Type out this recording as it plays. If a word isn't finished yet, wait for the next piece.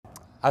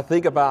I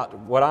think about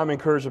what I'm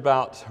encouraged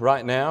about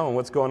right now and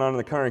what's going on in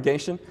the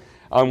congregation.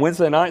 On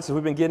Wednesday nights, as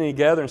we've been getting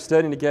together and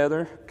studying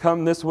together,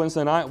 come this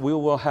Wednesday night, we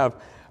will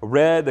have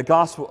read the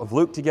Gospel of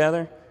Luke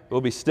together. We'll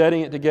be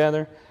studying it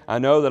together. I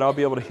know that I'll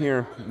be able to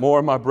hear more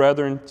of my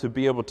brethren to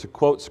be able to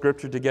quote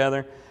Scripture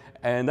together.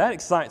 And that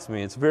excites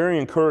me. It's very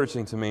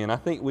encouraging to me. And I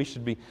think we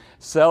should be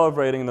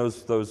celebrating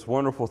those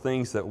wonderful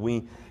things that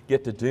we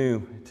get to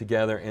do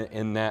together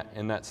in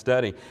that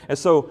study. And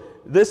so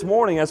this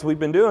morning, as we've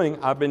been doing,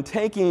 I've been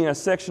taking a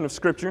section of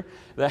Scripture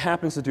that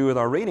happens to do with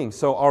our reading.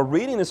 So our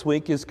reading this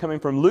week is coming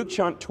from Luke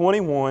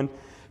 21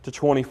 to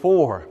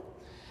 24.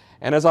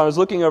 And as I was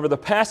looking over the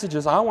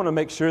passages, I want to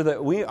make sure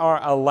that we are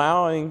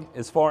allowing,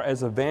 as far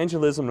as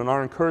evangelism and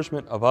our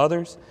encouragement of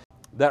others,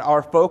 that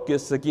our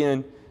focus,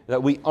 again,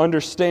 that we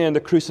understand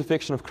the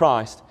crucifixion of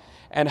Christ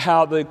and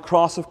how the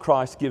cross of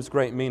Christ gives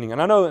great meaning.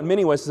 And I know in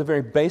many ways it's a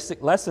very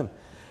basic lesson,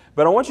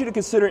 but I want you to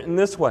consider it in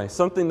this way,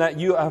 something that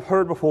you have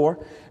heard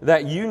before,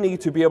 that you need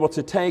to be able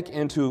to take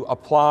and to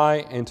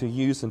apply and to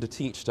use and to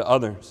teach to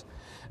others.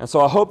 And so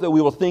I hope that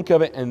we will think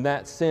of it in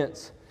that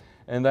sense,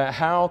 and that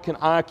how can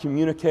I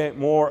communicate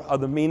more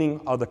of the meaning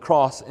of the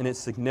cross and its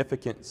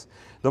significance.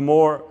 The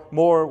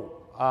more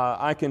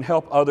I can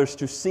help others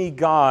to see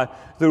God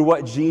through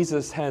what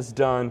Jesus has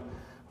done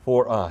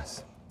for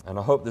us. And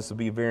I hope this will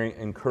be very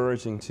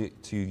encouraging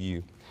to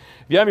you.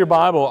 If you have your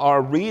Bible,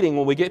 our reading,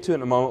 when we get to it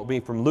in a moment, will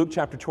be from Luke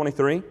chapter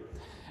 23.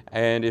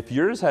 And if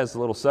yours has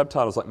little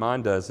subtitles like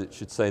mine does, it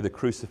should say the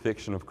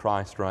crucifixion of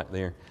Christ right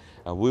there.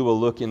 We will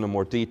look into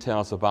more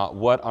details about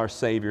what our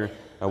Savior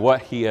and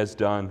what He has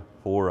done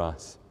for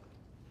us.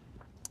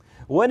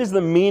 What is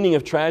the meaning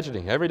of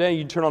tragedy? Every day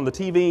you turn on the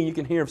TV and you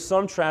can hear of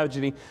some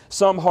tragedy,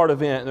 some hard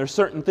event. And there are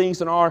certain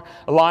things in our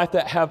life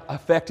that have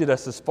affected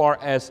us as far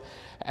as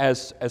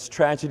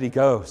tragedy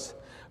goes.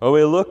 When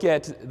we look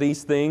at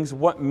these things,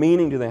 what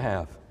meaning do they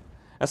have?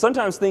 And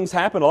sometimes things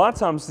happen. A lot of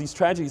times these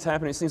tragedies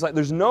happen. It seems like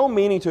there's no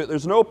meaning to it.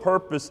 There's no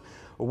purpose.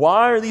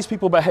 Why are these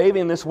people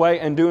behaving this way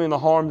and doing the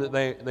harm that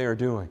they are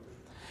doing?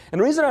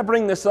 And the reason I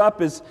bring this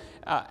up is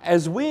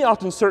as we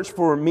often search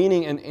for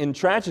meaning in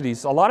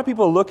tragedies, a lot of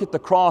people look at the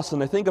cross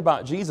and they think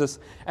about Jesus,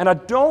 and I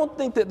don't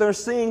think that they're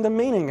seeing the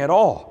meaning at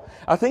all.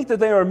 I think that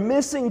they are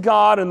missing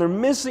God and they're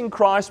missing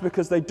Christ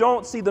because they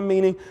don't see the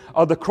meaning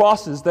of the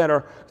crosses that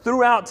are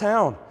throughout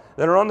town,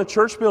 that are on the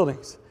church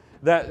buildings,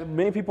 that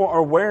many people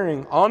are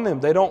wearing on them.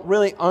 They don't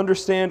really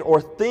understand or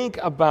think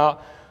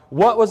about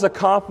what was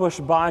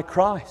accomplished by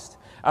Christ.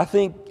 I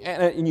think,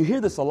 and you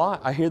hear this a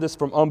lot, I hear this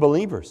from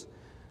unbelievers.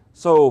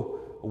 So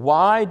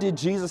why did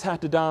Jesus have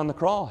to die on the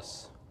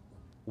cross?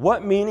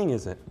 What meaning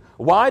is it?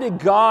 Why did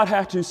God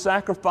have to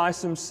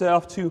sacrifice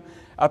Himself to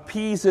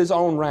appease His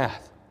own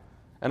wrath?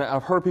 And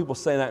I've heard people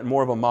say that in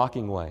more of a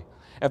mocking way.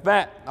 In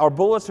fact, our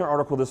bulletin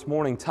article this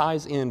morning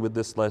ties in with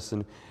this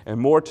lesson and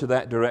more to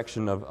that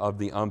direction of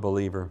the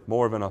unbeliever,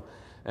 more of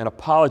an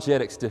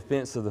apologetics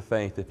defense of the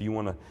faith, if you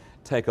want to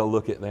take a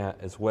look at that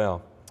as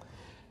well.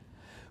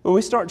 When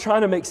we start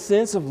trying to make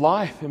sense of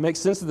life and make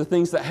sense of the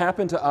things that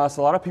happen to us,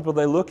 a lot of people,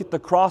 they look at the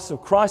cross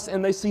of Christ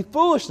and they see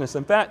foolishness.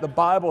 In fact, the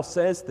Bible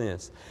says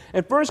this.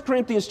 In 1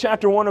 Corinthians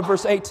chapter 1 and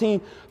verse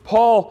 18,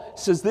 Paul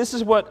says this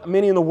is what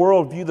many in the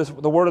world view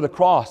the word of the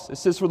cross. It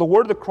says, for the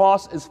word of the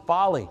cross is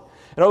folly.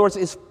 In other words,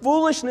 it's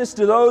foolishness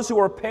to those who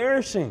are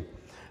perishing.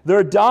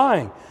 They're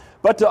dying.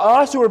 But to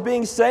us who are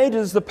being saved, it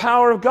is the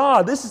power of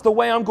God. This is the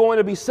way I'm going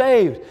to be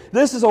saved.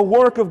 This is a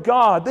work of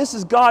God. This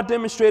is God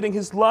demonstrating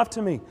His love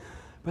to me.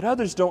 But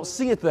others don't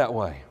see it that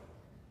way.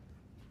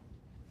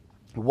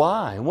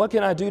 Why? And what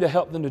can I do to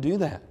help them to do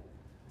that?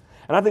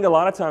 And I think a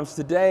lot of times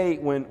today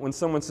when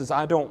someone says,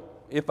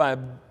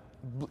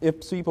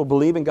 if people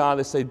believe in God,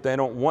 they say they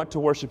don't want to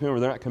worship Him or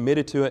they're not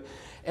committed to it,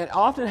 it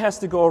often has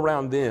to go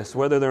around this,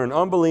 whether they're an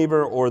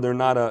unbeliever or they're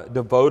not a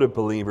devoted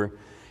believer.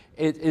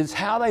 It is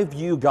how they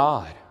view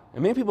God.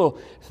 And many people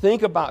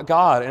think about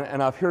God,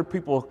 and I've heard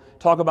people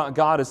talk about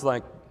God as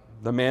like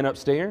the man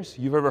upstairs.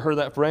 You've ever heard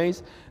that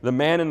phrase? The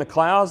man in the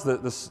clouds.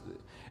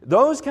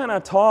 Those kind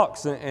of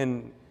talks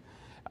and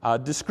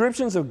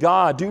descriptions of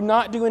God do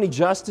not do any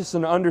justice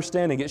and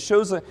understanding. It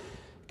shows a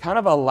kind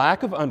of a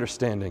lack of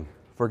understanding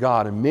for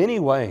God in many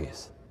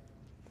ways.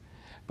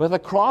 But the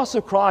cross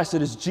of Christ,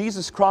 it is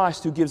Jesus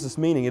Christ who gives us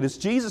meaning. It is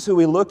Jesus who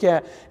we look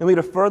at and we get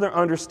a further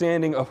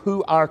understanding of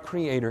who our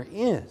Creator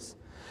is.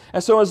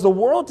 And so as the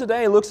world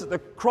today looks at the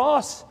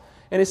cross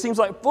and it seems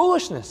like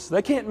foolishness,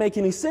 they can't make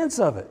any sense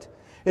of it.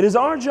 It is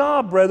our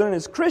job, brethren,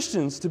 as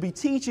Christians, to be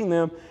teaching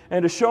them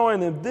and to showing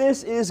them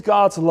this is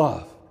God's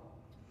love.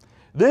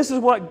 This is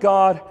what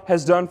God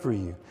has done for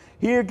you.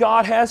 Here,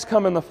 God has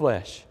come in the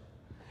flesh.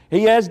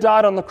 He has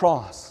died on the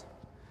cross.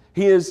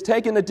 He has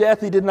taken the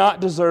death He did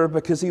not deserve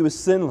because He was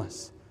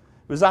sinless,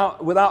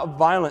 without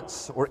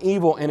violence or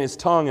evil in His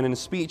tongue and in His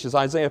speech, as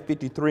Isaiah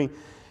 53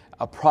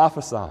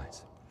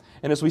 prophesies.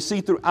 And as we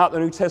see throughout the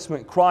New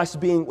Testament, Christ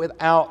being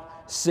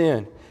without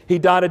sin. He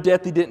died a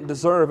death He didn't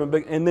deserve,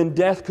 and then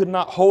death could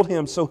not hold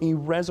Him, so He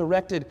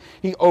resurrected.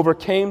 He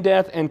overcame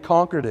death and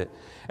conquered it.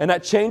 And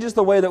that changes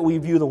the way that we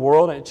view the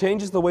world, and it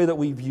changes the way that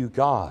we view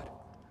God.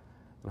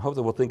 I hope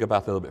that we'll think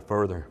about that a little bit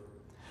further.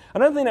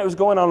 Another thing that was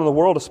going on in the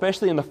world,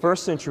 especially in the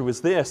first century,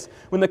 was this.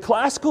 When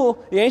the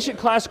ancient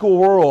classical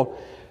world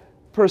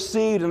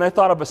perceived and they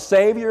thought of a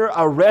Savior,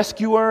 a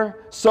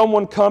rescuer,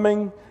 someone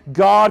coming,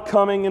 God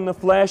coming in the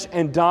flesh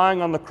and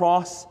dying on the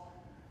cross,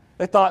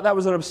 they thought that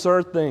was an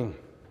absurd thing.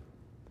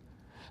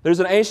 There's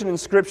an ancient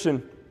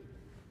inscription,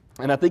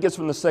 and I think it's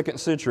from the 2nd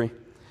century,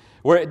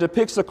 where it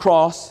depicts a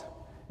cross,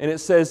 and it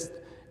says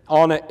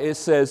on it, it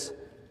says,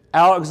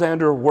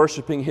 Alexander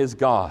worshiping his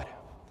God.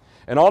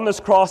 And on this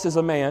cross is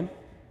a man,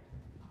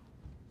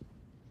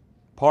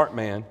 part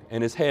man,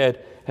 and his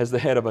head has the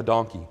head of a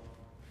donkey.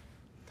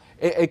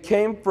 It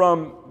came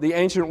from the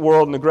ancient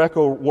world and the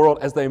Greco world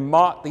as they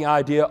mocked the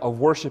idea of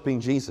worshiping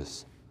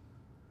Jesus.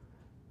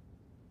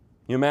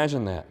 You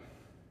imagine that?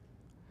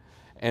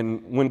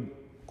 And when,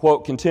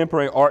 quote,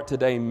 contemporary art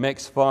today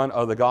makes fun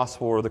of the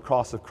gospel or the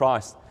cross of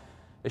Christ,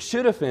 it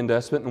should offend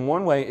us, but in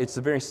one way it's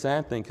a very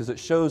sad thing because it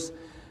shows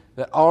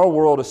that our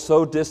world is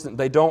so distant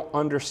they don't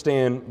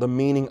understand the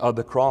meaning of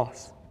the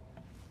cross.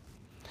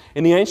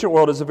 In the ancient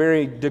world, it's a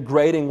very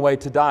degrading way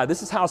to die.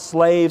 This is how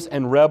slaves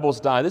and rebels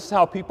die. This is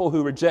how people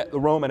who reject the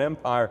Roman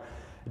Empire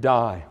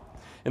die.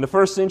 In the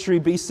 1st century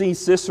BC,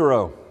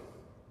 Cicero,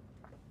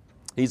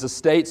 he's a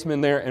statesman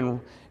there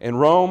in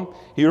Rome.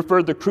 He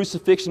referred to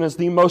crucifixion as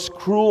the most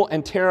cruel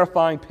and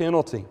terrifying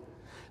penalty.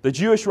 The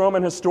Jewish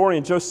Roman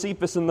historian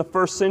Josephus in the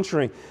 1st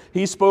century,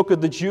 he spoke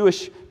of the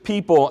Jewish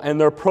people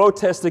and their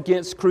protest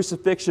against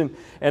crucifixion,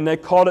 and they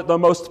called it the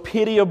most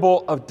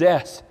pitiable of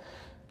deaths.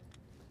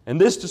 And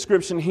this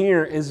description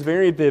here is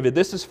very vivid.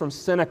 This is from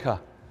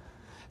Seneca.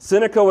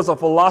 Seneca was a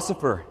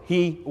philosopher.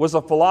 He was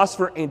a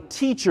philosopher and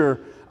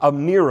teacher of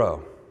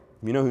Nero.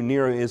 You know who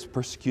Nero is,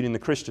 persecuting the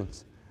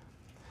Christians.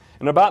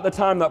 And about the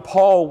time that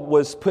Paul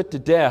was put to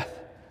death,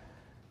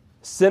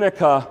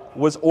 Seneca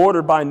was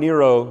ordered by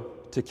Nero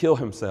to kill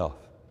himself.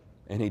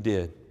 And he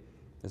did,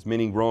 as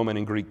many Roman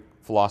and Greek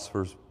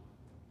philosophers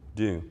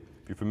do.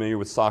 If you're familiar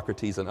with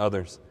Socrates and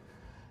others,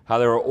 how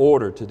they were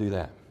ordered to do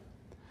that.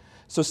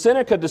 So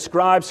Seneca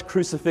describes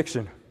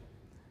crucifixion.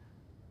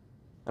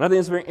 And I think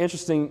it's very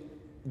interesting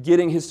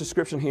getting his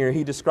description here.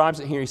 He describes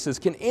it here. He says,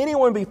 can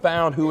anyone be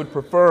found who would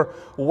prefer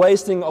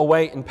wasting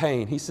away in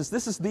pain? He says,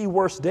 this is the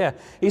worst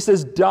death. He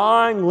says,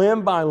 dying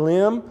limb by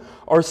limb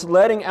or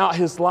letting out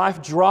his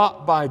life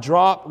drop by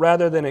drop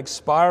rather than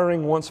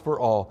expiring once for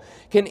all.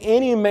 Can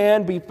any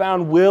man be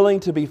found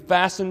willing to be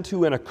fastened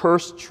to an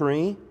accursed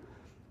tree,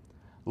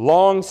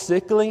 long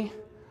sickly,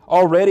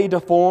 already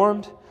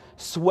deformed,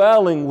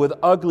 swelling with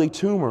ugly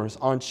tumors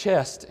on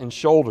chest and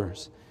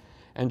shoulders,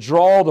 and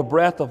draw the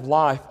breath of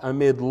life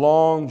amid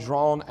long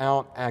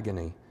drawn-out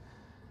agony?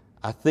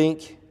 I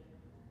think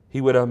he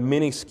would have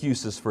many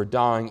excuses for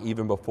dying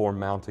even before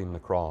mounting the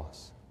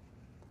cross.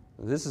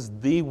 This is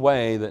the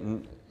way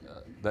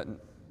that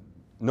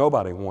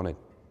nobody wanted.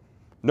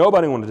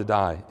 Nobody wanted to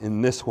die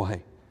in this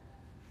way.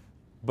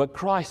 But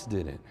Christ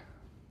did it.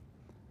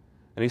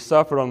 And He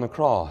suffered on the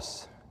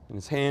cross, and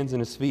His hands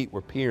and His feet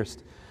were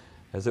pierced,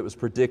 as it was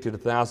predicted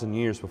 1,000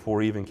 years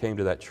before He even came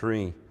to that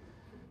tree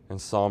in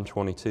Psalm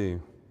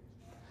 22.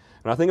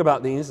 And I think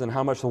about these and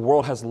how much the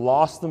world has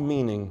lost the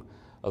meaning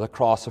of the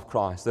cross of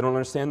Christ. They don't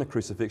understand the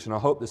crucifixion. I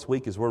hope this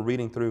week as we're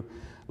reading through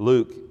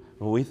Luke,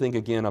 when we think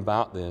again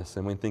about this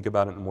and we think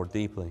about it more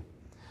deeply.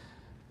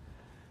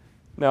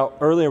 Now,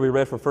 earlier we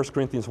read from 1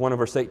 Corinthians 1 and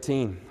verse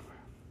 18,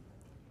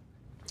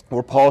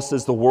 where Paul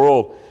says the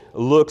world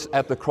looks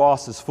at the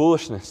cross as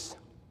foolishness.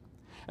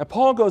 And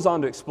Paul goes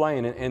on to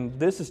explain, and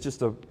this is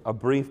just a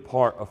brief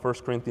part of 1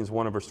 Corinthians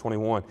 1 and verse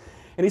 21.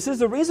 And he says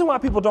the reason why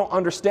people don't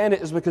understand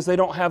it is because they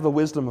don't have the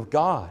wisdom of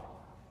God.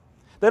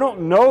 They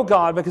don't know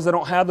God because they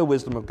don't have the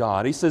wisdom of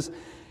God. He says,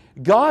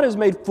 God has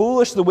made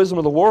foolish the wisdom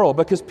of the world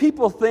because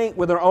people think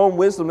with their own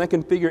wisdom they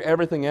can figure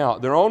everything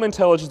out, their own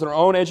intelligence, their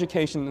own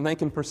education, and they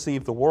can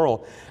perceive the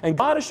world. And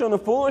God has shown the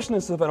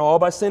foolishness of it all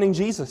by sending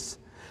Jesus.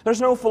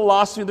 There's no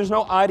philosophy, there's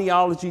no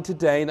ideology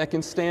today that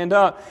can stand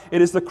up.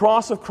 It is the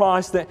cross of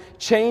Christ that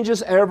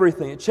changes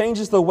everything. It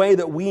changes the way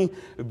that we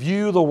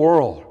view the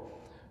world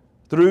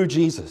through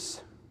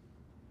Jesus.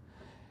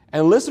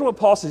 And listen to what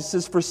Paul says. He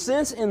says, for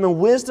since in the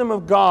wisdom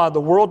of God,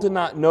 the world did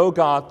not know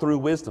God through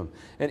wisdom.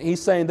 And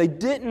he's saying they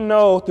didn't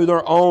know through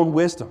their own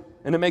wisdom.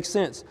 And it makes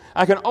sense.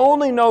 I can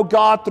only know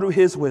God through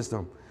His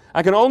wisdom.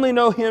 I can only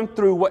know Him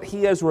through what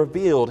He has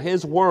revealed,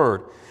 His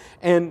Word.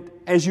 And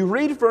as you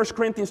read 1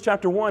 Corinthians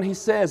chapter 1, he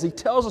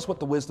tells us what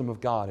the wisdom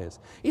of God is.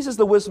 He says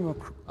the wisdom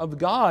of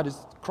God is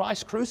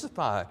Christ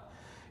crucified.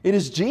 It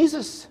is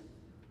Jesus.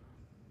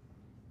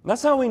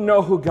 That's how we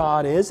know who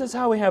God is. That's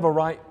how we have a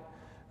right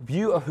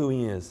view of who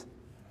He is.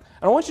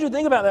 And I want you to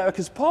think about that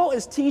because Paul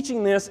is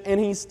teaching this, and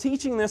he's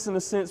teaching this in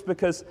a sense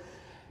because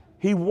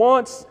he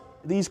wants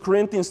these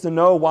Corinthians to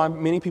know why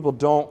many people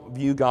don't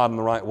view God in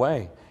the right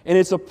way. And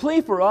it's a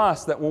plea for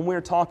us that when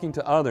we're talking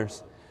to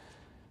others,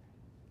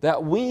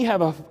 that we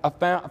have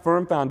a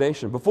firm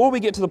foundation. Before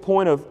we get to the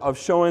point of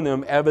showing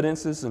them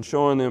evidences and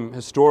showing them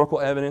historical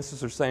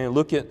evidences or saying,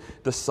 look at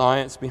the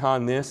science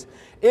behind this,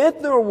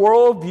 if their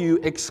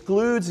worldview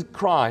excludes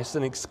Christ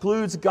and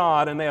excludes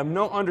God and they have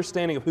no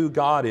understanding of who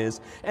God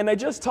is, and they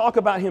just talk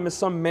about Him as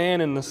some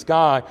man in the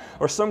sky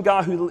or some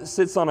guy who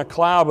sits on a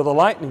cloud with a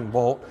lightning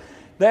bolt,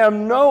 they have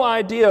no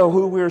idea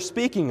who we're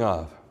speaking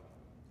of.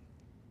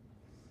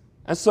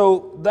 And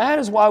so that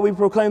is why we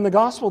proclaim the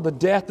gospel, the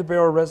death, the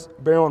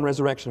burial, and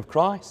resurrection of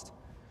Christ.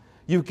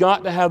 You've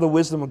got to have the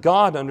wisdom of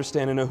God to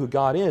understand and know who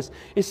God is.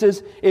 It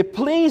says, it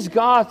pleased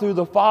God through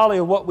the folly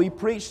of what we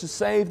preach to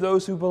save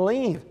those who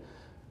believe.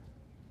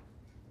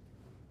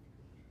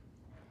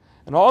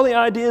 And all the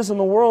ideas in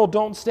the world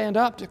don't stand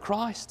up to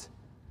Christ,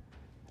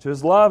 to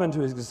His love and to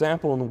His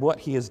example and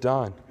what He has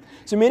done.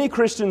 So many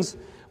Christians,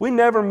 we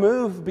never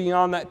move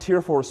beyond that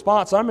tearful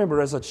response. I remember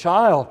as a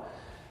child,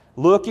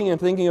 looking and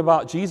thinking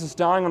about Jesus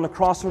dying on the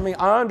cross for me,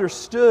 I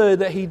understood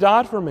that He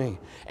died for me,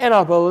 and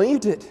I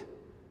believed it.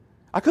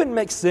 I couldn't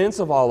make sense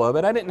of all of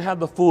it. I didn't have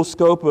the full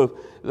scope of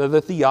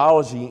the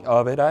theology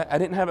of it. I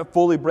didn't have it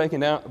fully broken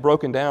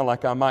down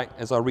like I might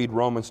as I read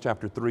Romans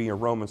chapter 3 or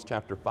Romans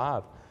chapter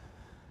 5.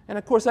 And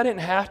of course, I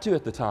didn't have to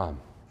at the time.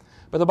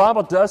 But the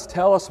Bible does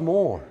tell us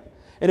more.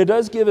 And it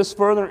does give us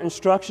further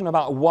instruction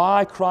about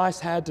why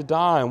Christ had to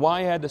die and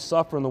why He had to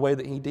suffer in the way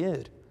that He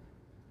did,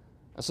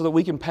 so that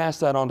we can pass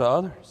that on to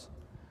others,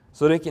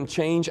 so that it can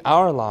change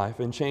our life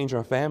and change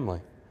our family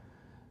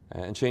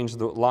and change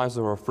the lives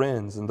of our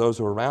friends and those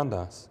who are around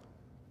us.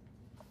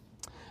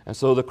 And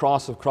so the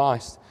cross of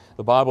Christ,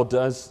 the Bible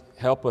does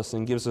help us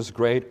and gives us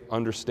greater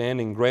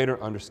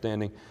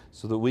understanding,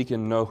 so that we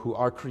can know who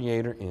our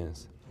Creator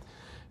is.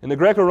 In the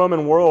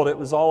Greco-Roman world, it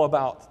was all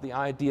about the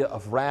idea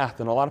of wrath,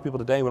 and a lot of people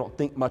today, we don't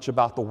think much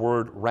about the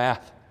word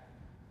wrath.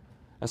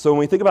 And so when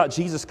we think about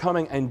Jesus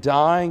coming and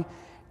dying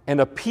and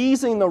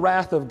appeasing the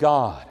wrath of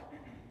God,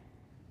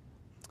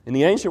 in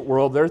the ancient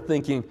world, they're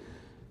thinking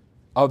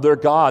of their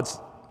gods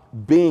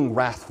being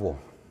wrathful.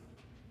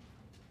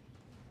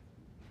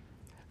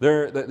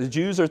 The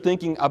Jews are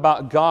thinking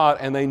about God,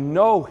 and they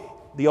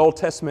know the Old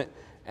Testament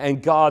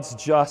and God's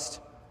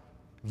just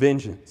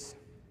vengeance.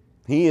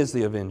 He is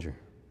the avenger.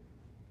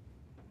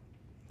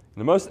 In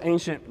the most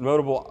ancient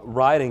notable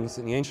writings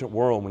in the ancient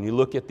world, when you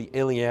look at the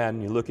Iliad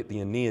and you look at the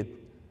Aeneid,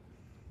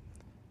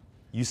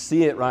 you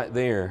see it right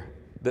there,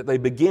 that they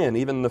begin,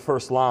 even in the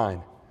first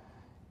line.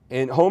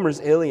 In Homer's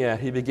Iliad,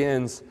 he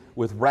begins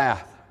with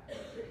wrath.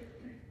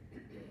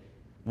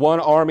 One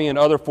army and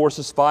other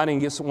forces fighting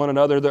against one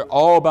another. They're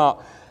all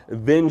about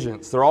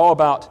vengeance. They're all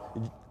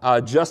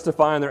about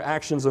justifying their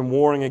actions and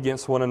warring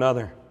against one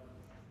another.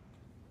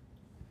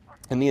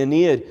 In the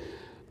Aeneid,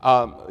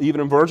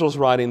 even in Virgil's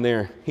writing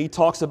there, he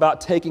talks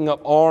about taking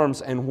up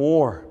arms and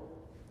war.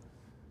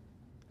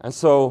 And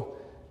so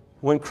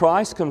when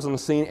Christ comes on the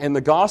scene and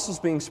the gospel's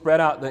being spread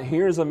out that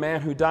here's a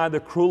man who died the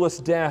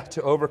cruelest death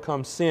to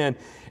overcome sin,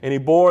 and He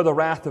bore the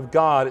wrath of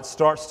God, it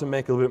starts to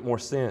make a little bit more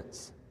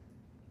sense.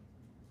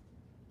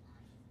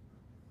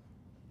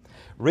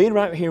 Read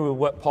right here with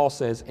what Paul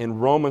says in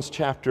Romans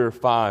chapter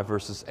 5,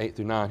 verses 8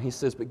 through 9. He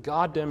says, "But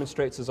God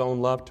demonstrates His own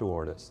love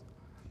toward us,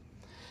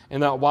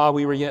 and that while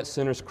we were yet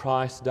sinners,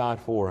 Christ died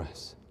for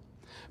us.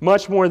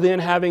 Much more then,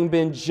 having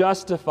been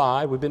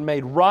justified, we've been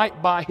made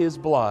right by His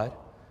blood."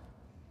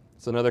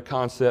 It's another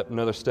concept,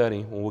 another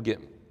study, and we'll get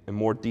in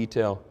more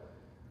detail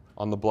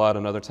on the blood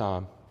another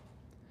time.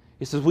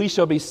 He says, "We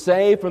shall be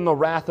saved from the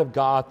wrath of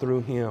God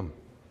through Him."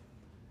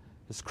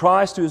 It's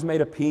Christ who has made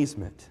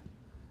appeasement.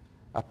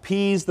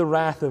 Appease the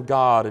wrath of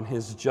God and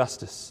His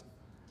justice.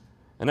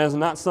 And that is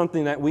not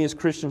something that we as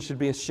Christians should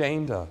be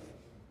ashamed of.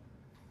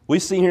 We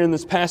see here in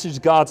this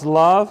passage God's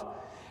love,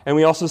 and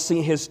we also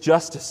see His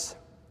justice.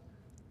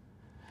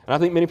 And I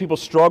think many people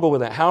struggle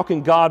with that. How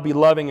can God be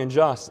loving and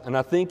just? And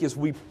I think as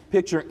we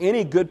picture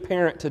any good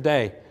parent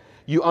today,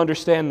 you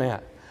understand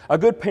that. A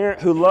good parent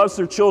who loves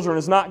their children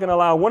is not going to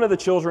allow one of the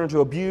children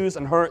to abuse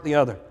and hurt the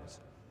others.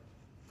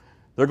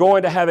 They're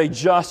going to have a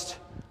just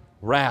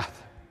wrath.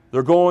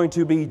 They're going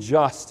to be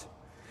just.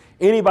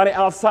 Anybody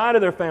outside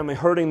of their family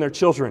hurting their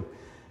children,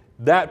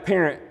 that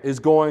parent is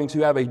going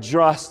to have a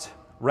just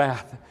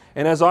wrath.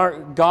 And as our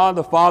God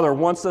the Father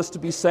wants us to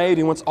be saved,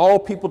 He wants all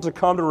people to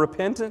come to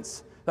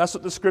repentance. That's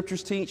what the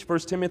Scriptures teach, 1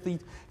 Timothy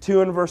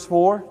 2 and verse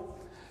 4.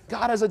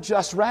 God has a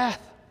just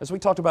wrath, as we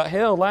talked about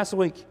hell last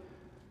week.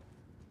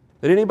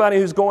 That anybody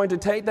who's going to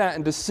take that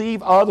and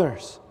deceive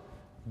others,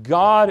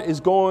 God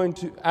is going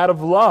to, out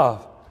of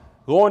love,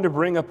 going to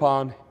bring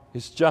upon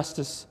His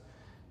justice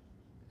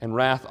and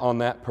wrath on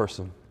that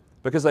person.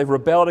 Because they've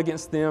rebelled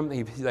against them,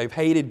 they've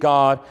hated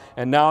God,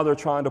 and now they're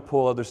trying to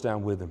pull others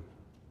down with them.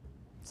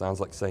 Sounds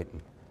like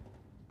Satan.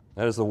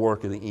 That is the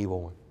work of the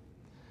evil one.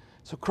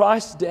 So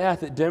Christ's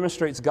death, it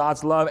demonstrates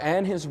God's love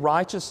and His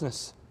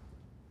righteousness.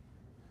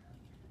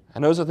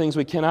 And those are things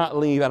we cannot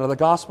leave out of the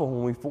gospel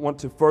when we want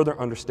to further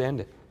understand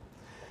it.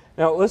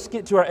 Now, let's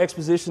get to our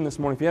exposition this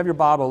morning. If you have your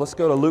Bible, let's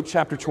go to Luke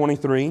chapter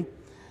 23.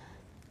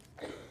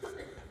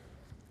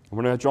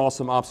 We're going to draw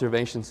some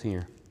observations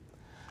here.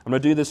 I'm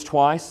going to do this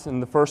twice, in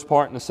the first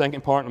part and the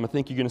second part, and I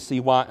think you're going to see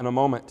why in a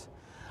moment.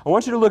 I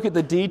want you to look at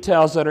the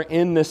details that are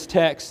in this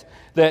text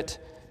that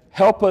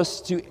help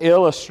us to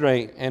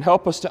illustrate and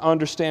help us to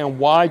understand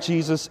why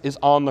Jesus is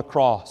on the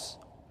cross,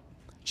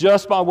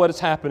 just by what is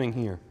happening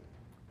here.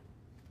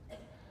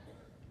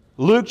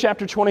 Luke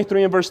chapter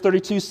 23 and verse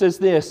 32 says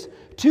this,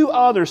 2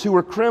 others who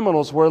were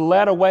criminals were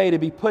led away to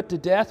be put to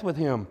death with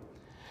him.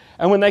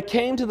 And when they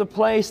came to the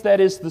place that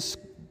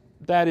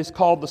is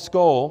called the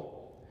skull,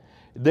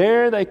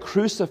 there they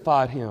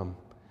crucified him,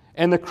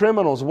 and the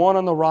criminals, one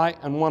on the right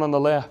and one on the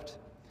left.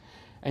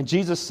 And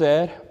Jesus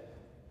said,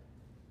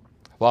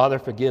 Father,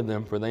 forgive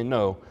them, for they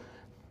know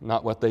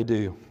not what they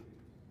do.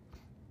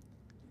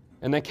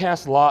 And they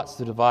cast lots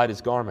to divide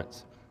his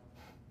garments.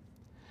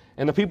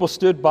 And the people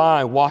stood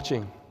by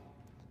watching.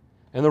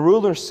 And the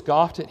ruler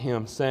scoffed at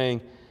him,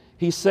 saying,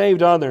 He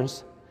saved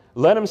others.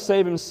 Let him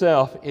save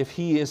himself if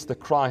he is the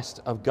Christ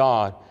of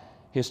God,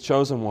 his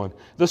chosen one.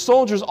 The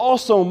soldiers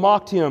also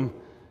mocked him,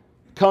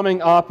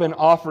 coming up and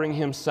offering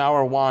him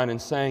sour wine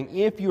and saying,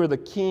 If you are the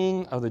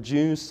king of the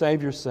Jews,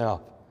 save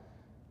yourself.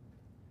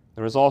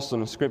 There is also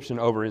an inscription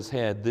over his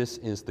head, This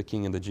is the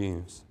King of the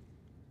Jews.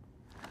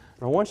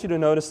 And I want you to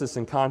notice this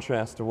in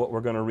contrast to what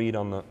we're going to read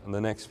on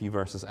the next few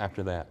verses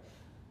after that.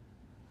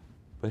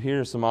 But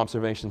here are some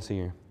observations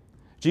here.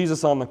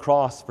 Jesus on the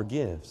cross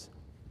forgives.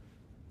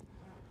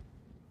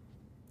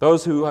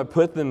 Those who have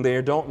put them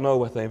there don't know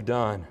what they've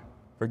done.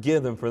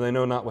 Forgive them, for they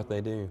know not what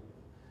they do.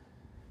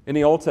 In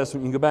the Old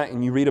Testament, you go back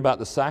and you read about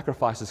the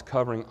sacrifices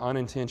covering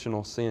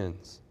unintentional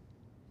sins.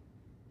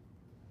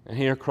 And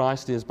here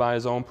Christ is, by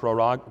his own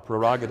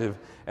prerogative,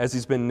 as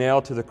he's been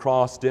nailed to the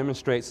cross,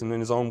 demonstrates and in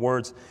his own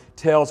words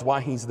tells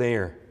why he's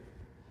there.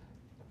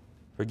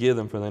 Forgive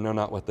them, for they know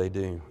not what they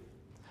do.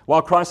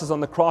 While Christ is on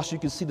the cross, you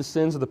can see the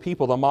sins of the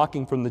people, the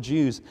mocking from the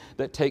Jews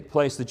that take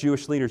place, the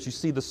Jewish leaders. You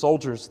see the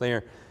soldiers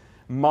there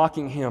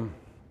mocking him.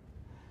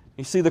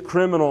 You see the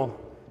criminal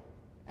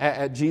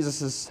at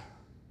Jesus'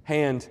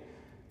 hand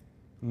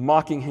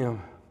mocking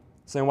him,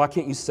 saying, Why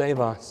can't you save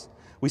us?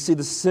 We see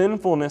the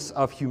sinfulness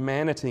of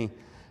humanity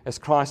as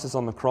Christ is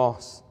on the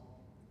cross.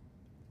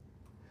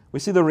 We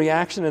see the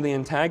reaction of the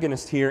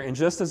antagonist here, and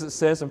just as it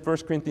says in 1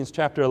 Corinthians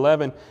chapter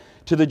 11,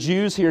 to the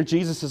Jews here,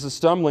 Jesus is a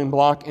stumbling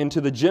block, and to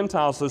the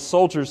Gentiles, those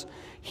soldiers,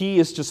 he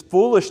is just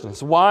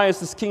foolishness. Why is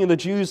this King of the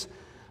Jews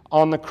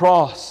on the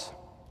cross?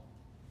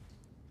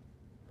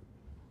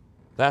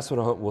 That's what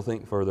I hope we'll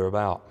think further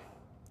about.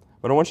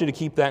 But I want you to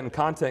keep that in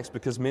context,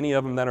 because many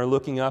of them that are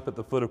looking up at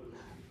the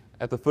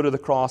foot of the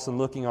cross and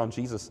looking on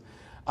Jesus,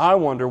 I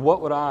wonder,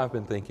 what would I have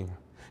been thinking?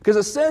 Because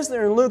it says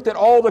there in Luke that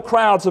all the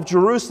crowds of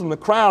Jerusalem, the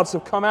crowds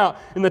have come out.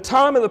 In the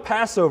time of the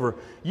Passover,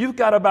 you've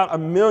got about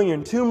 1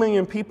 million, 2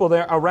 million people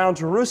there around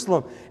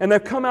Jerusalem. And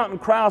they've come out in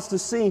crowds to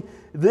see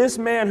this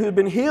man who had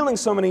been healing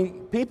so many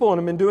people and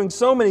had been doing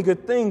so many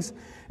good things.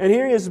 And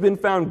here he has been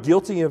found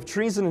guilty of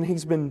treason, and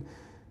he's been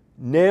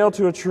nailed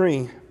to a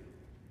tree.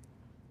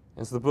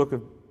 As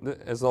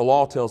the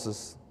law tells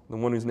us, the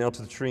one who's nailed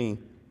to the tree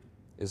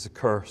is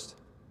accursed.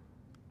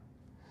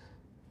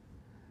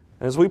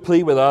 And as we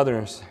plead with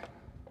others,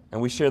 and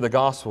we share the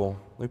gospel,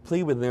 we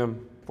plead with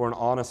them for an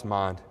honest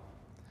mind,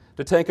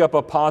 to take up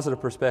a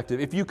positive perspective.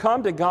 If you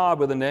come to God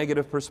with a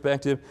negative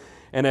perspective,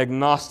 an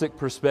agnostic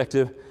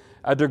perspective,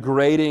 a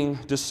degrading,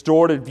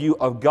 distorted view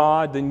of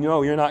God, then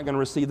no, you're not going to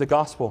receive the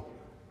gospel.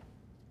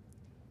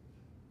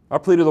 Our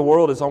plea to the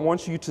world is, I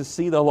want you to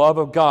see the love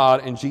of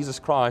God in Jesus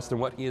Christ and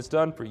what He has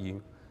done for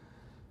you.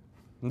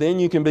 Then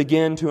you can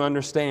begin to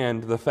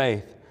understand the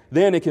faith.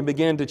 Then it can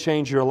begin to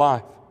change your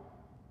life.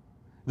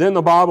 Then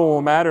the Bible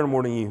will matter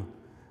more to you.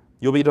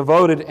 You'll be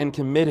devoted and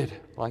committed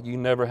like you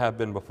never have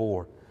been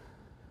before.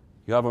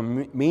 You have a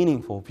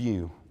meaningful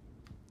view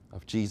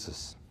of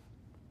Jesus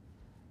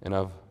and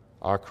of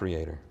our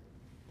Creator.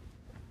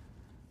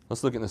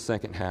 Let's look at the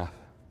second half,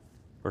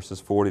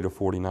 verses 40 to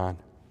 49,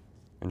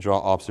 and draw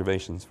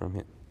observations from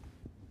it.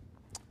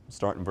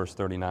 Start in verse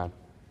 39.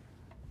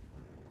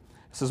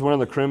 It says, one of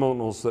the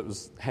criminals that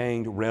was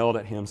hanged railed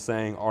at him,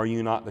 saying, Are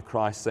you not the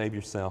Christ? Save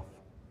yourself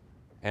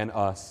and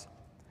us.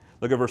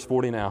 Look at verse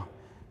 40 now.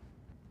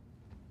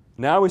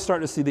 Now we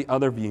start to see the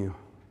other view,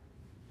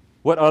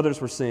 what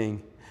others were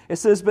seeing. It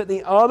says, But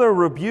the other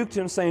rebuked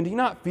him, saying, Do you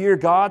not fear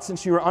God,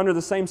 since you are under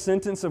the same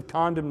sentence of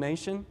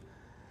condemnation?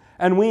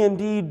 And we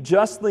indeed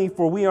justly,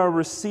 for we are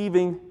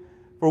receiving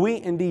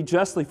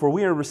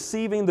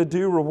the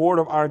due reward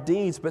of our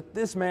deeds, but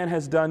this man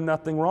has done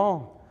nothing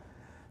wrong.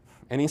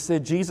 And he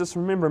said, Jesus,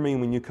 remember me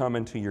when you come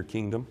into your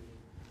kingdom.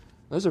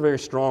 Those are very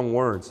strong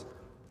words.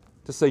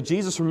 To say,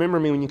 Jesus, remember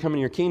me when you come into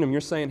your kingdom,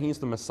 you're saying He's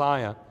the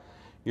Messiah.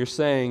 You're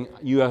saying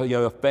you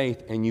have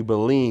faith and you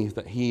believe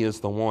that He is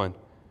the one.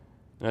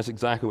 And that's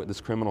exactly what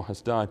this criminal has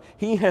done.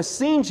 He has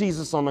seen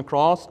Jesus on the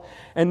cross,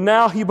 and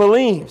now he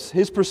believes.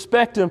 His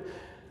perspective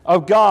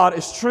of God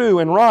is true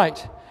and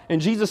right.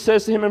 And Jesus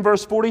says to him in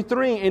verse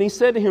 43, And He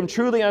said to him,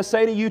 Truly I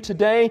say to you,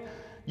 today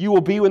you will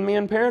be with me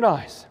in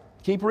paradise.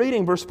 Keep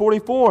reading, verse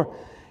 44.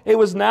 It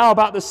was now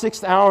about the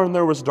 6th hour, and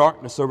there was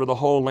darkness over the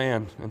whole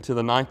land until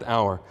the 9th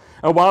hour.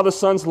 And while the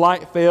sun's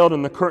light failed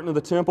and the curtain of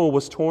the temple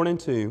was torn in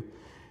two,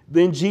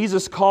 then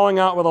Jesus, calling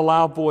out with a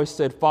loud voice,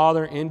 said,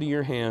 Father, into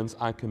your hands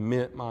I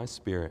commit my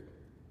spirit.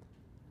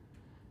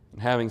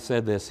 And having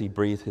said this, he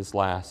breathed his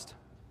last.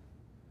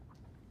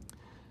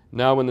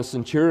 Now when the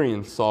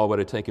centurion saw what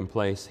had taken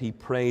place, he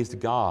praised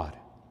God.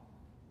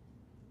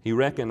 He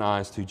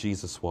recognized who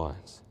Jesus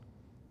was.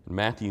 In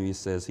Matthew, he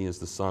says he is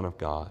the Son of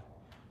God.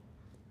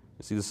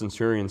 You see, the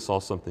centurion saw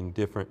something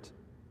different,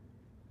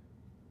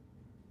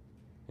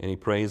 and he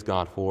praised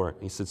God for it.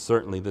 He said,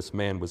 certainly this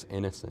man was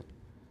innocent.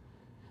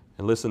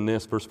 And listen to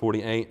this, verse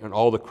 48, and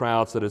all the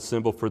crowds that had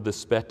assembled for this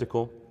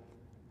spectacle,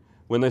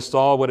 when they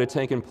saw what had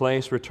taken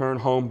place,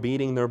 returned home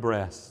beating their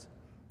breasts.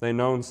 They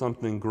known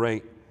something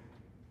great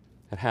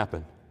had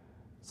happened,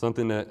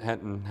 something that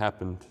hadn't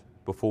happened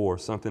before,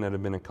 something that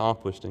had been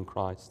accomplished in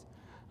Christ,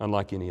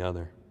 unlike any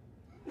other.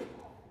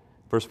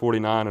 Verse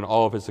 49, and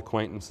all of his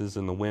acquaintances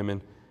and the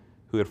women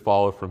who had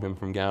followed from him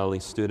from Galilee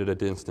stood at a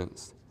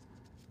distance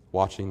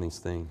watching these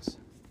things.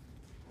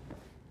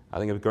 I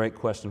think a great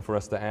question for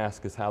us to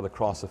ask is how the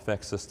cross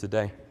affects us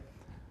today.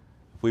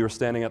 If we were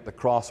standing at the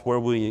cross, where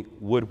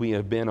would we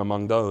have been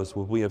among those?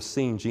 Would we have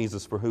seen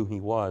Jesus for who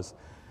he was,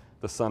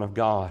 the Son of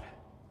God?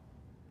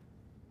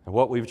 And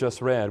what we've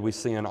just read, we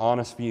see an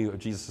honest view of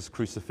Jesus'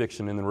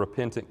 crucifixion in the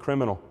repentant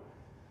criminal.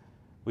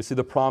 We see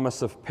the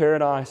promise of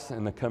paradise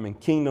and the coming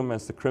kingdom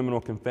as the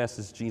criminal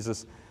confesses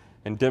Jesus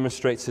and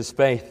demonstrates his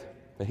faith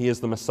that he is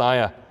the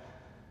Messiah.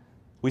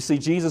 We see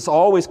Jesus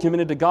always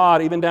committed to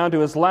God, even down to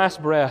his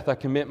last breath, I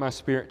commit my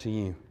spirit to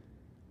you.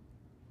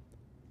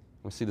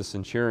 We see the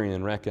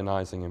centurion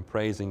recognizing and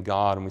praising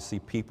God, and we see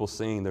people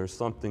seeing there's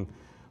something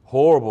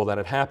horrible that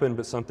had happened,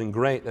 but something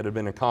great that had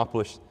been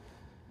accomplished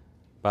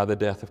by the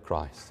death of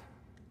Christ.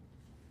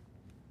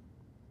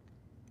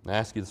 I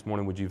ask you this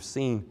morning, would you have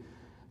seen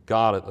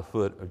God at the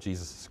foot of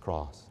Jesus'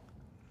 cross?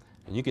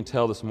 And you can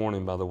tell this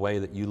morning by the way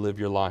that you live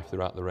your life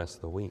throughout the rest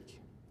of the week,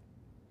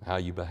 how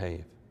you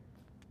behave.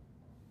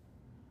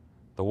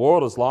 The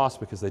world is lost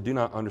because they do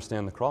not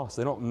understand the cross.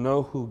 They don't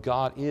know who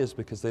God is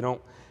because they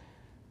don't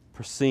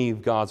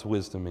perceive God's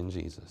wisdom in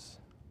Jesus.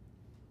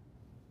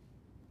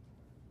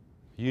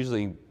 I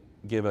usually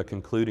give a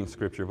concluding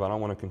scripture, but I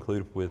want to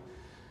conclude with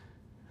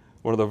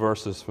one of the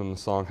verses from the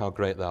song, How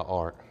Great Thou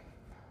Art.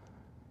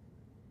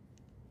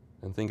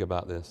 And think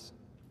about this.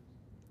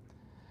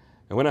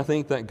 And when I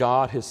think that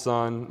God, his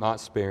Son, not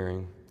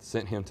sparing,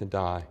 sent him to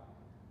die,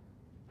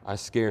 I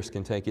scarce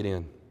can take it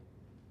in.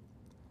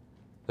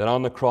 That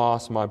on the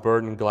cross, my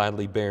burden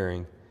gladly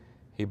bearing,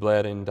 he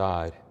bled and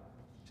died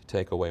to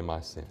take away my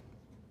sin.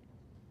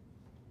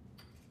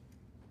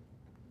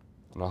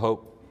 And I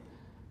hope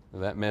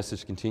that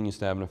message continues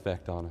to have an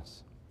effect on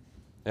us.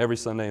 Every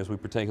Sunday as we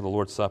partake of the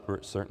Lord's Supper,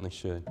 it certainly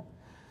should.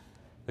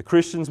 The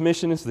Christian's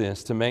mission is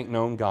this, to make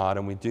known God,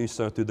 and we do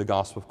so through the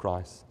gospel of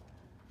Christ.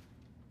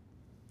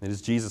 It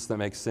is Jesus that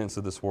makes sense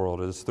of this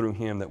world. It is through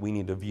him that we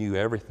need to view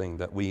everything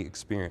that we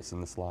experience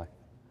in this life.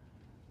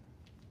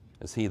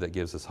 It's he that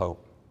gives us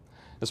hope.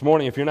 This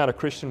morning, if you're not a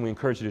Christian, we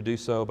encourage you to do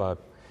so by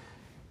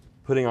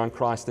putting on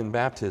Christ in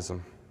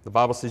baptism. The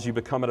Bible says you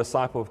become a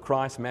disciple of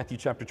Christ, Matthew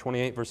chapter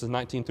 28, verses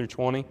 19 through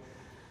 20,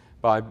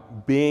 by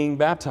being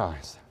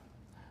baptized.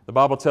 The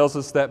Bible tells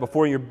us that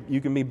before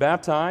you can be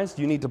baptized,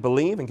 you need to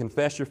believe and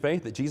confess your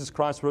faith that Jesus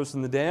Christ rose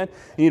from the dead.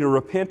 You need to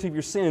repent of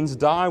your sins,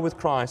 die with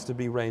Christ to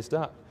be raised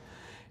up.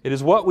 It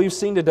is what we've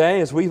seen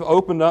today as we've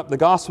opened up the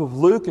Gospel of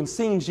Luke and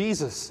seen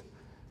Jesus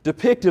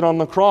depicted on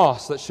the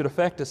cross that should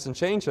affect us and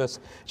change us.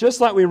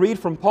 Just like we read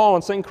from Paul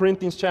in 2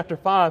 Corinthians chapter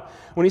 5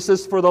 when he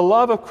says, for the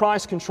love of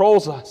Christ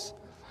controls us.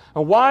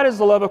 And why does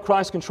the love of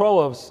Christ control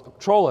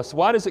us?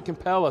 Why does it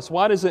compel us?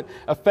 Why does it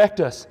affect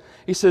us?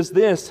 He says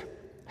this,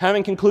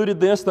 having concluded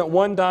this, that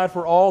one died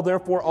for all,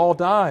 therefore all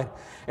died.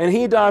 And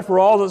he died for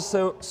all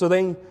so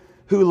they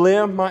who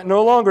live might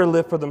no longer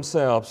live for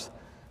themselves,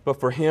 but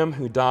for him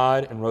who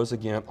died and rose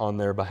again on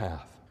their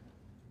behalf.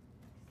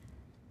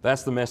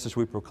 That's the message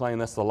we proclaim.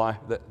 That's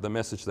the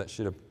message that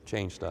should have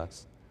changed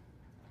us.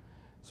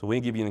 So we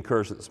give you an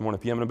encouragement this morning.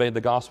 If you haven't obeyed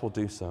the gospel,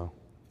 do so.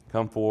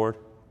 Come forward.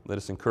 Let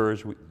us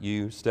encourage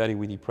you, study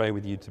with you, pray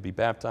with you to be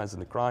baptized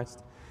into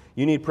Christ.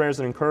 You need prayers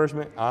and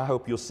encouragement. I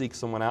hope you'll seek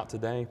someone out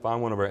today.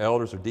 Find one of our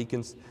elders or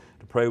deacons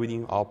to pray with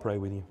you. I'll pray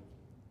with you.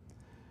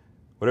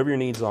 Whatever your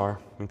needs are,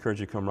 I encourage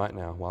you to come right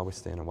now while we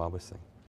stand and while we sing.